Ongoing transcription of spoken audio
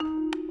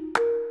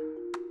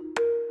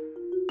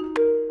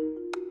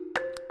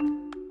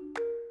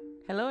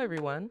Hello,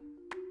 everyone.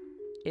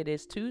 It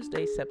is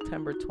Tuesday,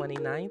 September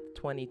 29th,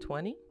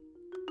 2020.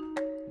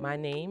 My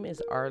name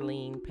is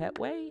Arlene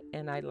Petway,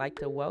 and I'd like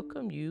to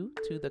welcome you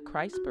to the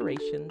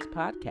Christpirations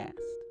podcast.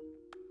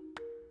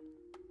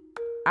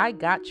 I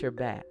got your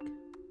back.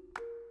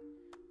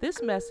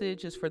 This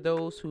message is for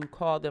those who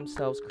call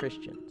themselves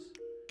Christians,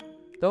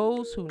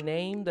 those who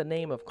name the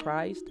name of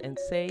Christ and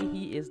say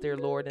he is their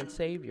Lord and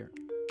Savior.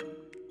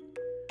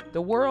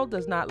 The world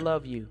does not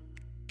love you.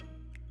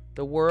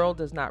 The world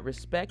does not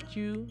respect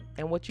you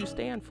and what you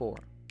stand for.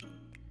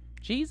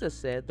 Jesus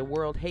said the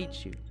world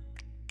hates you.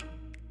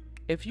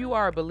 If you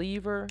are a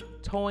believer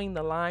towing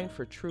the line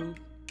for truth,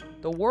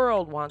 the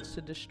world wants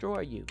to destroy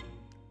you.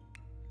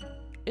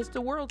 It's the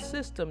world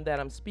system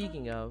that I'm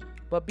speaking of,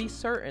 but be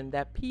certain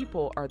that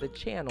people are the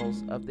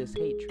channels of this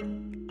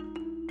hatred.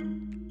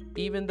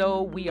 Even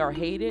though we are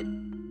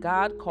hated,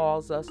 God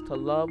calls us to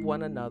love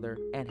one another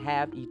and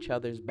have each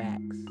other's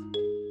backs.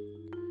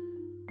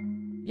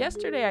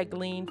 Yesterday I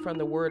gleaned from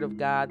the Word of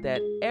God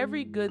that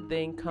every good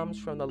thing comes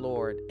from the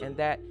Lord and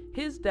that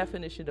His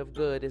definition of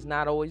good is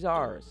not always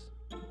ours.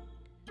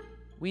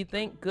 We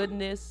think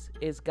goodness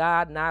is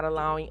God not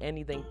allowing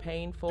anything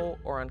painful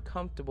or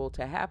uncomfortable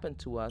to happen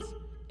to us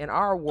in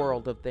our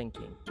world of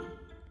thinking.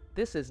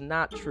 This is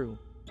not true.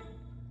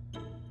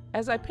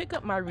 As I pick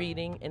up my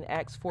reading in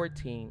Acts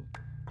 14,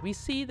 we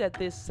see that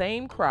this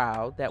same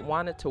crowd that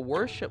wanted to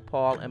worship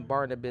Paul and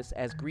Barnabas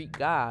as Greek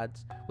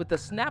gods with the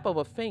snap of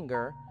a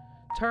finger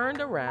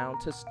turned around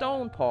to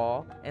stone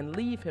Paul and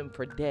leave him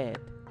for dead.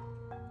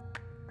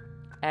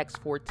 Acts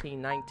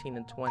 14:19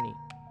 and 20.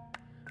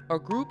 A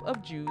group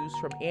of Jews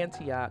from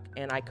Antioch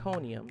and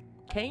Iconium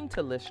came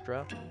to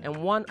Lystra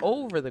and won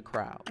over the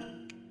crowd.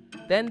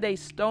 Then they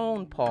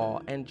stoned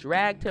Paul and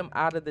dragged him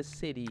out of the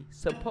city,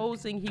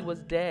 supposing he was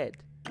dead.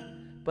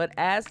 But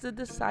as the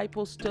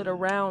disciples stood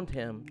around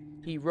him,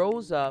 he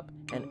rose up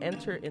and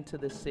entered into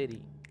the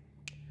city.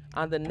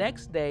 On the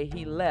next day,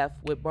 he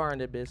left with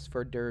Barnabas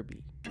for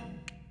Derbe.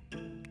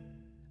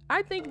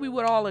 I think we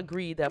would all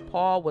agree that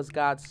Paul was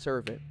God's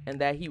servant and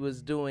that he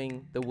was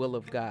doing the will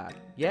of God.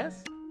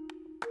 Yes?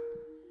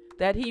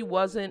 That he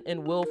wasn't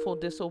in willful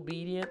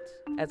disobedience.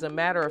 As a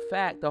matter of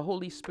fact, the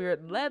Holy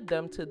Spirit led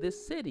them to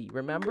this city,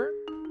 remember?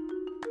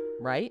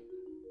 Right?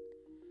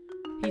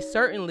 He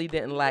certainly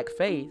didn't lack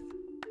faith,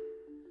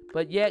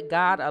 but yet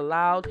God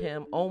allowed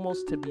him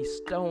almost to be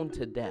stoned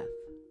to death.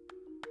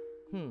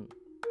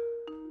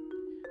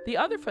 The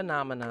other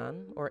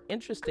phenomenon, or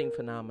interesting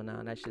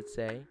phenomenon, I should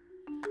say,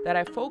 that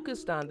I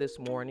focused on this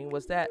morning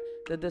was that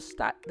the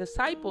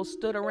disciples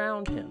stood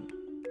around him.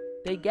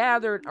 They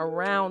gathered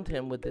around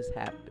him when this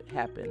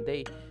happened.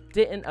 They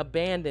didn't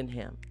abandon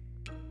him.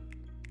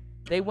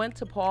 They went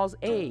to Paul's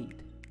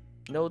aid.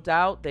 No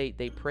doubt they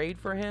prayed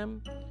for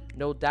him.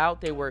 No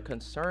doubt they were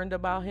concerned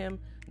about him.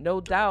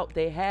 No doubt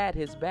they had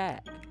his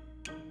back.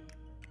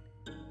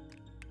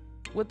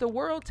 With the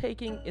world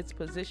taking its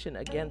position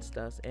against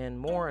us, and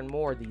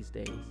more these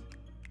days,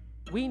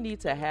 we need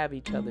to have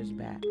each other's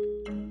back.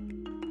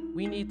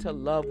 We need to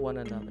love one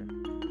another,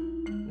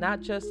 not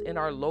just in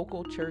our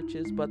local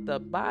churches, but the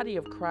body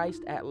of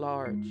Christ at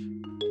large.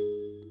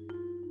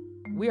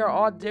 We are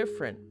all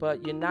different,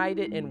 but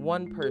united in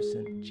one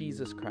person,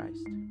 Jesus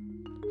Christ.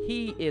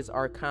 He is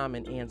our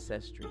common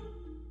ancestry.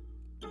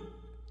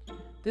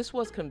 This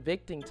was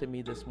convicting to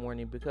me this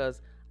morning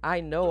because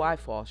I know I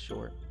fall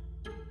short.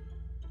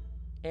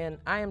 And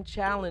I am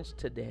challenged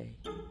today.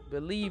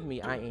 Believe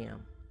me, I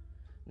am.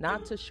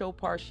 Not to show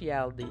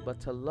partiality, but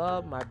to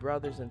love my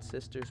brothers and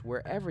sisters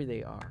wherever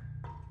they are.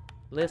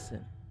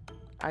 Listen,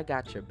 I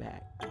got your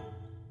back.